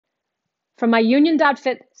From my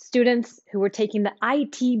Union.fit students who were taking the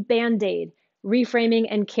IT Band-Aid, reframing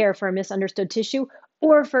and care for a misunderstood tissue,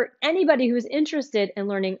 or for anybody who's interested in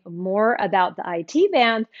learning more about the IT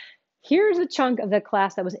band, here's a chunk of the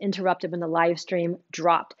class that was interrupted when the live stream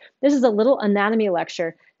dropped. This is a little anatomy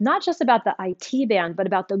lecture, not just about the IT band, but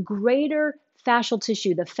about the greater fascial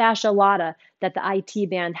tissue, the fascia lata, that the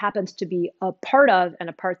IT band happens to be a part of, and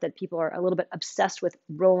a part that people are a little bit obsessed with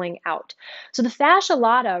rolling out. So the fascia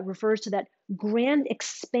lata refers to that grand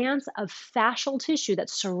expanse of fascial tissue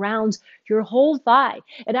that surrounds your whole thigh.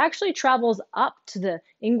 It actually travels up to the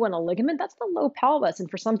inguinal ligament. That's the low pelvis.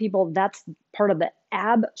 And for some people, that's part of the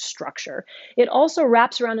ab structure. It also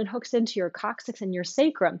wraps around and hooks into your coccyx and your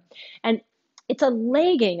sacrum. And it's a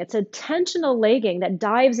legging, it's a tensional legging that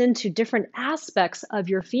dives into different aspects of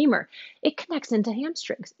your femur. It connects into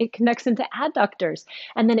hamstrings, it connects into adductors,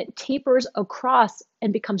 and then it tapers across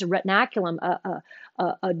and becomes a retinaculum,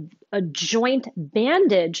 a joint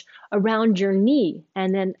bandage around your knee,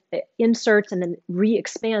 and then it inserts and then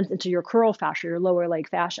re-expands into your crural fascia, your lower leg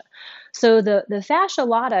fascia. So the fascia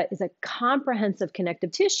lata is a comprehensive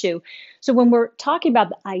connective tissue. So when we're talking about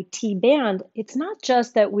the IT band, it's not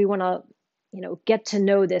just that we want to get to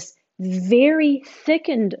know this very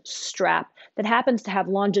thickened strap that happens to have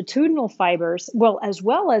longitudinal fibers, as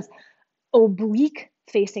well as oblique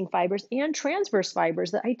facing fibers and transverse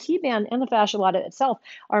fibers. The IT band and the fascia lata itself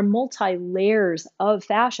are multi-layers of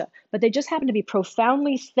fascia, but they just happen to be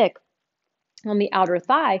profoundly thick on the outer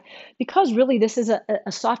thigh, because really this is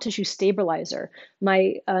a soft tissue stabilizer.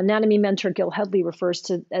 My anatomy mentor, Gil Headley, refers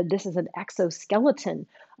to this as an exoskeleton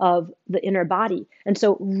of the inner body. And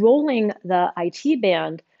so rolling the IT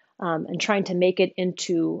band and trying to make it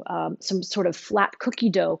into some sort of flat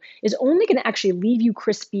cookie dough is only going to actually leave you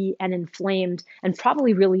crispy and inflamed and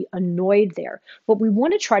probably really annoyed there. What we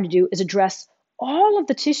want to try to do is address all of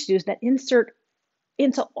the tissues that insert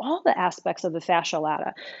into all the aspects of the fascia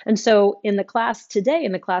lata. And so in the class today,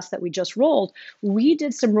 in the class that we just rolled, we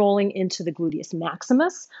did some rolling into the gluteus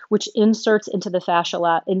maximus, which inserts into the fascia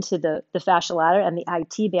lata, the fascia lata and the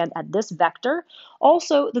IT band at this vector.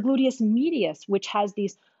 Also the gluteus medius, which has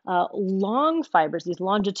these long fibers, these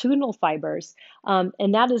longitudinal fibers,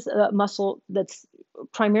 and that is a muscle that's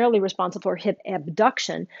primarily responsible for hip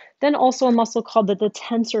abduction. Then also a muscle called the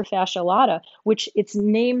tensor fascia lata, which its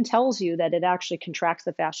name tells you that it actually contracts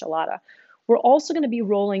the fascia lata. We're also going to be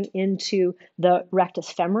rolling into the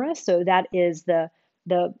rectus femoris, so that is the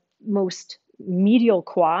most medial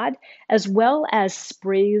quad, as well as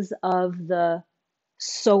sprays of the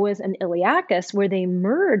psoas and iliacus, where they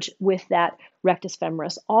merge with that rectus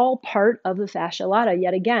femoris, all part of the fascia lata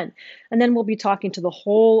yet again. And then we'll be talking to the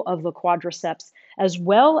whole of the quadriceps, as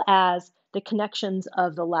well as the connections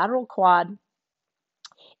of the lateral quad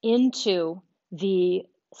into the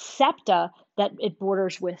septa that it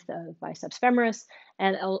borders with the biceps femoris,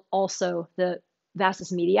 and also the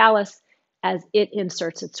vastus medialis as it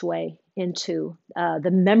inserts its way into the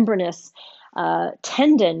membranous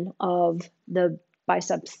tendon of the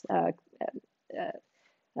biceps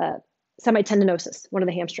semitendinosus, one of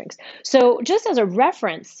the hamstrings. So just as a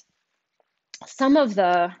reference, some of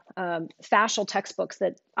the fascial textbooks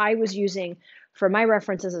that I was using for my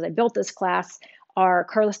references as I built this class are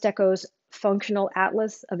Carlos Decco's Functional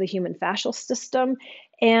Atlas of the Human Fascial System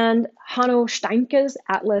and Hanno Steinke's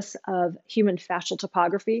Atlas of Human Fascial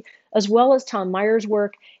Topography, as well as Tom Meyer's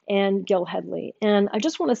work and Gil Headley. And I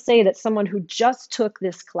just want to say that someone who just took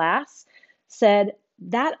this class said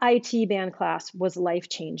that IT band class was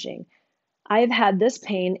life-changing. I've had this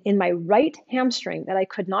pain in my right hamstring that I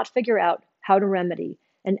could not figure out how to remedy.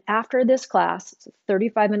 And after this class, it's a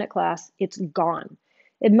 35-minute class, it's gone.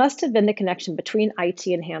 It must have been the connection between IT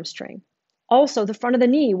and hamstring. Also, the front of the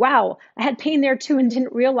knee, wow, I had pain there too and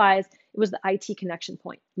didn't realize it was the IT connection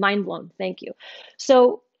point. Mind blown, thank you.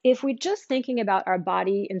 So if we're just thinking about our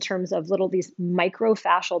body in terms of these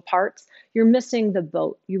microfascial parts, you're missing the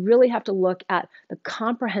boat. You really have to look at the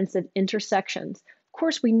comprehensive intersections. Of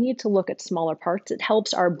course, we need to look at smaller parts. It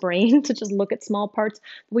helps our brain to just look at small parts.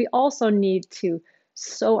 But we also need to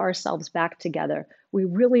sew ourselves back together. We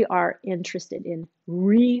really are interested in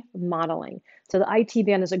remodeling. So the IT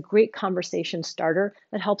band is a great conversation starter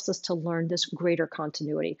that helps us to learn this greater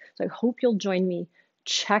continuity. So I hope you'll join me.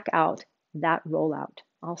 Check out that rollout.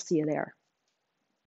 I'll see you there.